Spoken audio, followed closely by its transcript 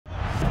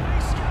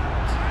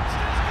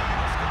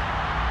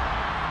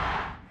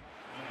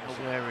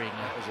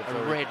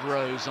a red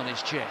rose on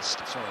his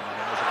chest. Sorry,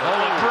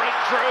 a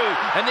breakthrough,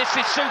 and this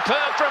is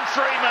superb from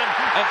Freeman,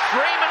 and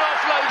Freeman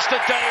offloads to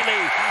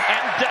Daly,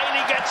 and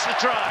Daly gets the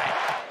try.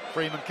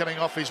 Freeman coming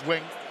off his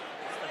wing,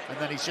 and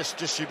then he's just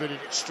distributed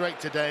it straight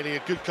to Daly. A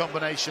good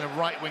combination of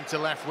right wing to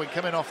left wing,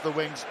 coming off the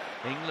wings.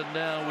 England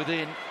now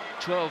within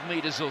 12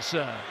 metres or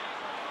so.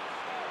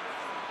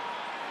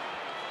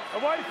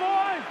 Away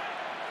 5!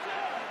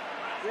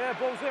 Yeah,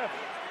 ball's here.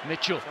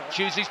 Mitchell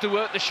chooses to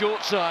work the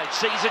short side,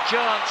 sees a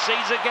chance,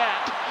 sees a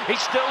gap. He's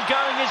still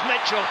going, is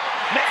Mitchell.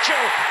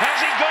 Mitchell, has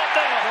he got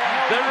there?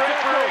 The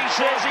referee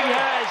says he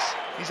has.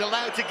 He's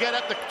allowed to get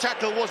up, the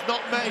tackle was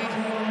not made.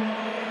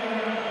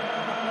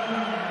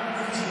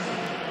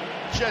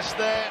 Just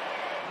there.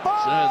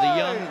 So the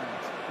young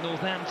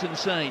Northampton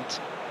Saint,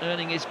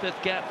 earning his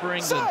 5th cap for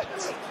England,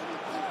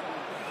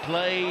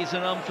 plays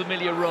an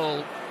unfamiliar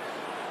role.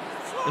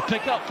 The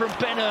pick up from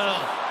Ben Earl.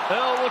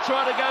 Earl will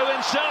try to go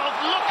himself.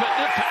 Look at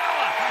the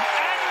power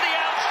and the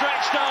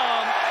outstretched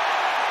arm.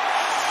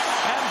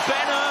 And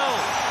Ben Earl,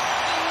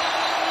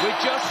 with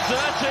just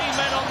 13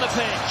 men on the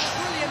pitch.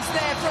 Brilliance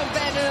there from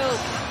Ben Earl.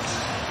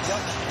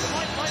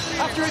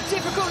 After a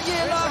difficult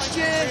year last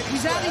year,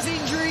 he's had his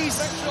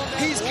injuries.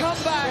 He's come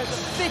back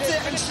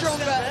fitter and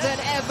stronger than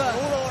ever.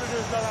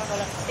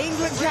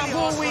 England camp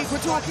all week,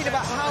 we're talking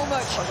about how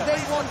much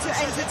they want to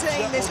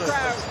entertain this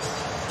crowd.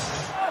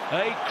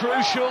 A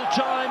crucial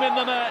time in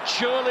the match,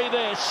 surely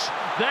this.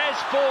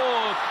 There's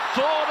Ford.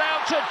 Ford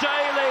out to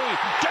Daly.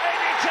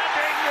 Daly to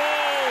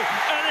Dingwall.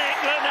 And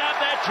England have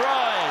their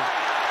try.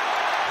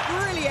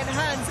 Brilliant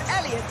hands,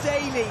 Elliot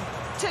Daly.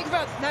 Take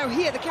about, now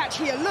here, the catch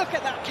here. Look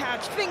at that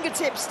catch,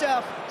 fingertip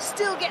stuff.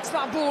 Still gets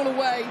that ball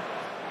away.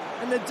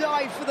 And the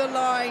dive for the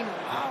line.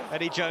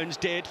 Eddie Jones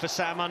did for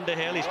Sam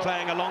Underhill. He's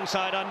playing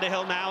alongside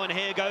Underhill now, and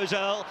here goes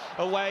Earl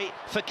away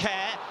for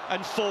Kerr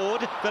and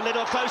Ford. The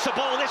little closer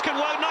ball. This can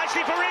work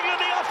nicely for England.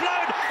 The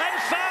offload,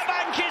 and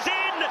Fairbank is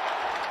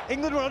in.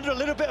 England were under a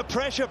little bit of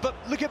pressure, but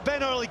look at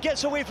Ben Earl. He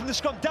gets away from the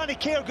scrum. Danny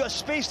Kerr got a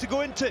space to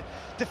go into.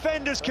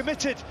 Defenders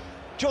committed.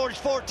 George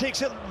Ford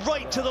takes it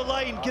right to the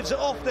line, gives it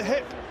off the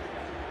hip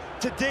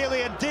to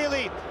Daly, and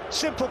Daly,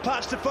 simple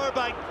pass to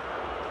Fairbank.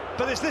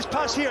 But it's this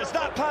pass here, it's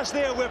that pass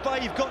there whereby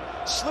you've got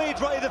Slade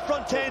right at the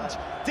front end.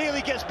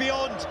 Daly gets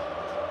beyond,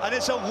 and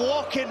it's a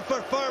walk-in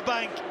for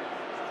Fairbank.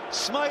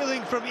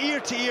 Smiling from ear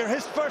to ear,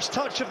 his first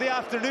touch of the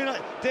afternoon,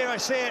 dare I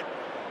say it.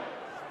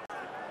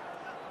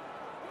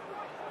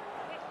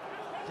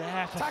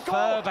 There for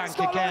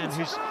Fairbank again,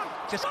 who's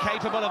just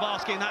capable of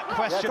asking that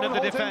question of the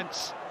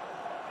defence.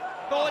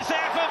 Oh, it's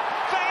there for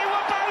Faye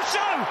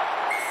Waboso!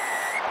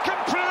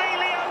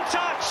 Completely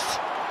untouched!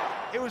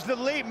 It was the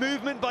late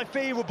movement by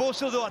Faye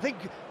Waboso, though I think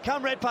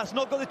Cam Redpath's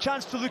not got the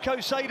chance to look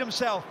outside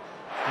himself.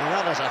 And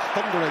that is a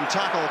thundering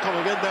tackle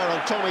coming in there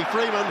on Tommy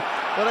Freeman,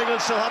 but England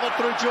still have it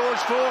through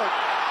George Ford.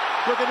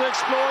 Looking to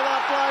explore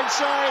that blind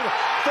side.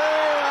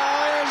 There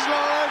is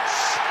Lawrence.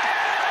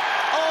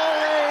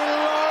 Ollie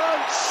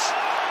Lawrence.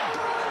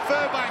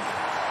 Fairbank,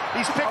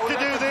 he's picked to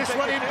do this,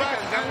 running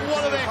back, and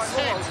what are they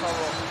set?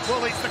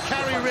 Well, it's the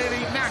carry really.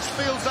 Nash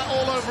feels that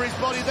all over his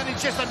body, then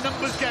it's just a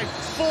numbers game.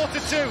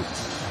 4-2,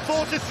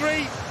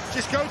 4-3.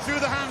 Just go through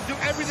the hands, do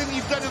everything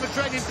you've done in the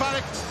training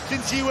paddock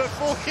since you were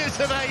 4 years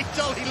of age.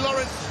 Ollie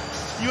Lawrence,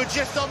 you were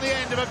just on the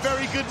end of a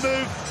very good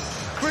move.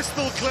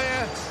 Crystal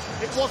clear.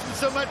 It wasn't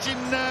so much in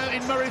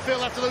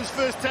Murrayfield after those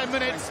first 10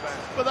 minutes,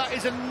 but that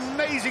is an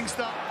amazing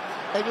start.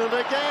 England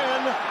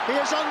again.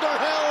 Here's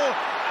Underhill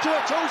to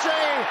Atoze.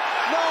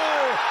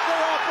 Now the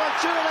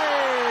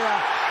opportunity,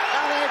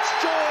 and it's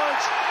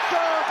George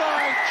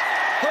Fairbank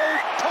who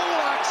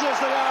poleaxes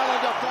the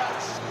Ireland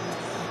defence.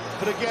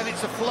 But again,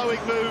 it's a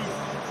flowing move.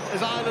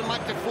 As Ireland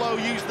like to flow,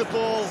 use the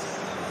ball.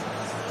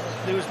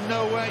 There was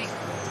no way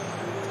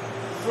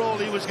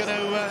Frawley was going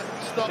to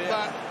stop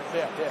that.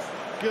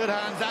 Good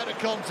hands, out of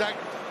contact.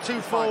 Two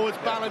forwards,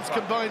 balance,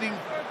 combining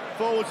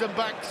forwards and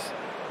backs.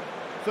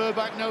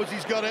 Fairbank knows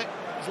he's got it.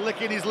 He's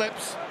licking his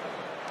lips.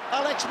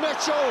 Alex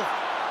Mitchell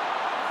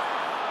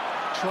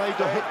tried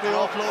to hook the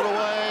offload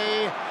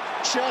away.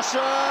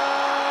 Chesham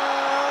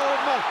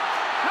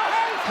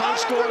can't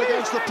score it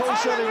against the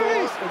post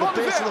anymore, or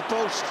the base of the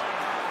post,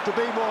 to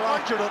be more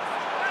accurate.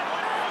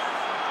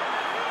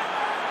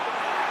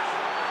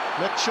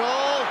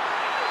 Mitchell,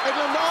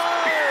 England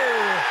now!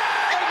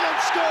 England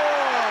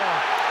score!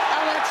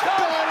 And it's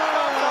Ben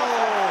Earl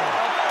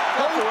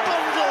who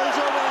bundles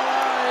over the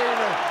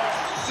line.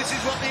 This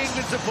is what the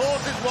England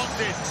supporters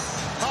wanted.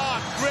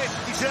 Heart, grit,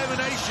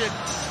 determination.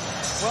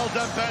 Well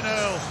done, Ben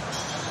Earl.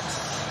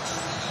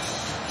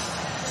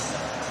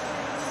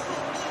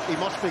 He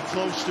must be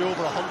close to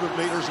over 100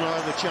 metres now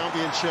in the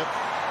championship.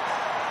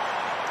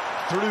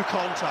 Through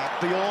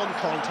contact, beyond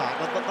contact,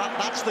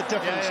 that's the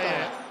difference.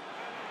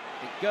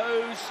 It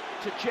goes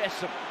to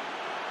Chesham.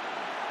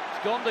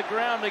 It's gone to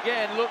ground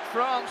again. Look,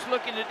 France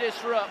looking to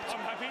disrupt.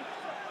 I'm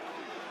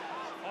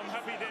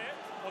happy there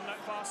on that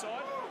far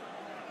side.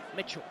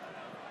 Mitchell,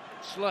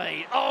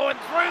 Slade. Oh, and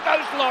through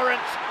goes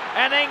Lawrence,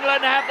 and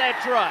England have their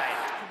try.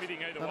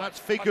 And that's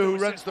Figu who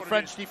runs the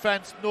French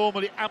defence,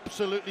 normally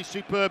absolutely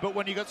superb, but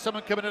when you got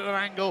someone coming at an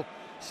angle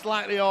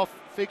slightly off,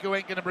 Figu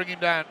ain't going to bring him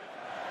down.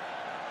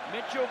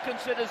 Mitchell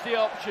considers the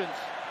options,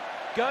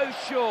 goes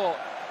short.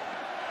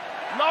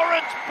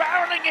 Lawrence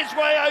barrelling his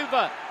way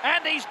over,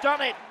 and he's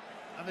done it.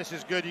 And this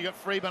is good. You got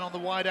Freeman on the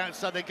wide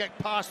outside. They get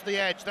past the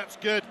edge. That's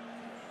good.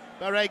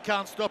 Barret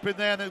can't stop in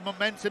there, and the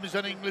momentum is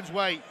on England's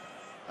way.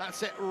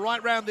 That's it,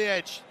 right round the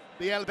edge.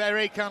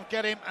 Barret can't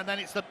get him, and then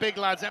it's the big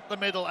lads up the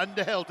middle.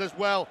 Underhill does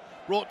well,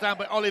 brought down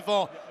by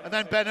Olivon, and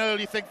then Ben Earl,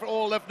 you think for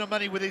all love nor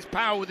money, with his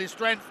power, with his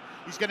strength,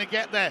 he's going to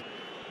get there.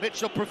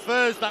 Mitchell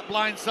prefers that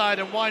blind side,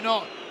 and why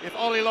not? If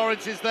Ollie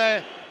Lawrence is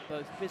there.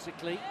 Both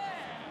physically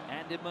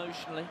and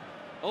emotionally.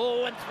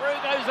 Oh, and through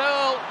goes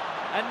Earl,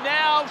 and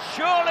now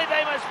surely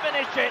they must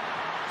finish it.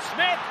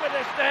 Smith with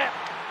a step,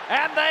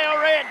 and they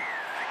are in.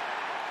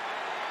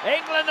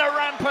 England are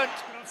rampant.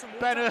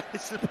 Ben Earl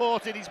is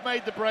supported, he's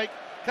made the break,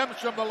 comes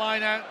from the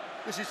line out.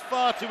 This is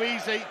far too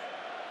easy.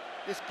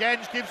 This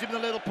Genge gives him the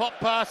little pop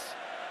pass,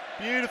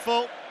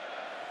 beautiful.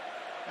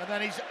 And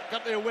then he's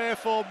got the aware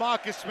for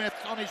Marcus Smith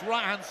on his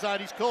right hand side.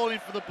 He's calling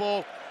for the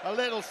ball, a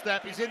little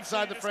step, he's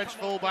inside the French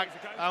fullback,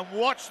 and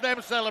watch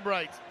them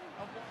celebrate.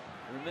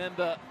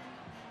 Remember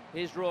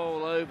his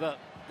role over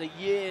the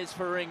years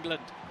for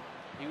England.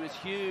 He was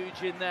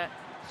huge in that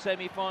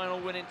semi-final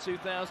win in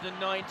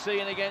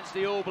 2019 against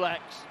the All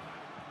Blacks.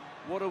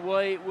 What a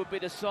way it would be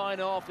to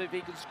sign off if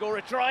he could score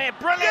a try. A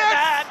brilliant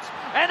hand!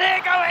 And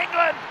here go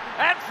England!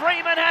 And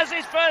Freeman has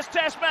his first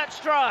Test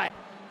match try.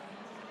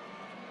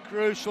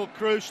 Crucial,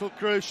 crucial,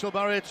 crucial.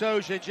 Mario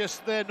Toje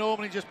just there,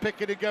 normally just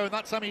picking and going.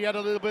 That time he had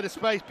a little bit of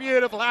space.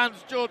 Beautiful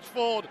hands, George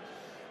Ford.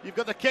 You've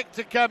got the kick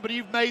to come, but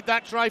you've made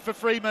that try for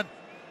Freeman.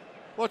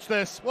 Watch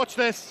this, watch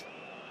this.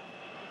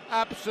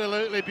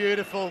 Absolutely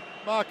beautiful.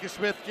 Marcus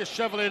Smith just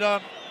shoveling it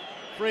on.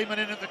 Freeman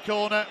in at the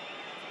corner.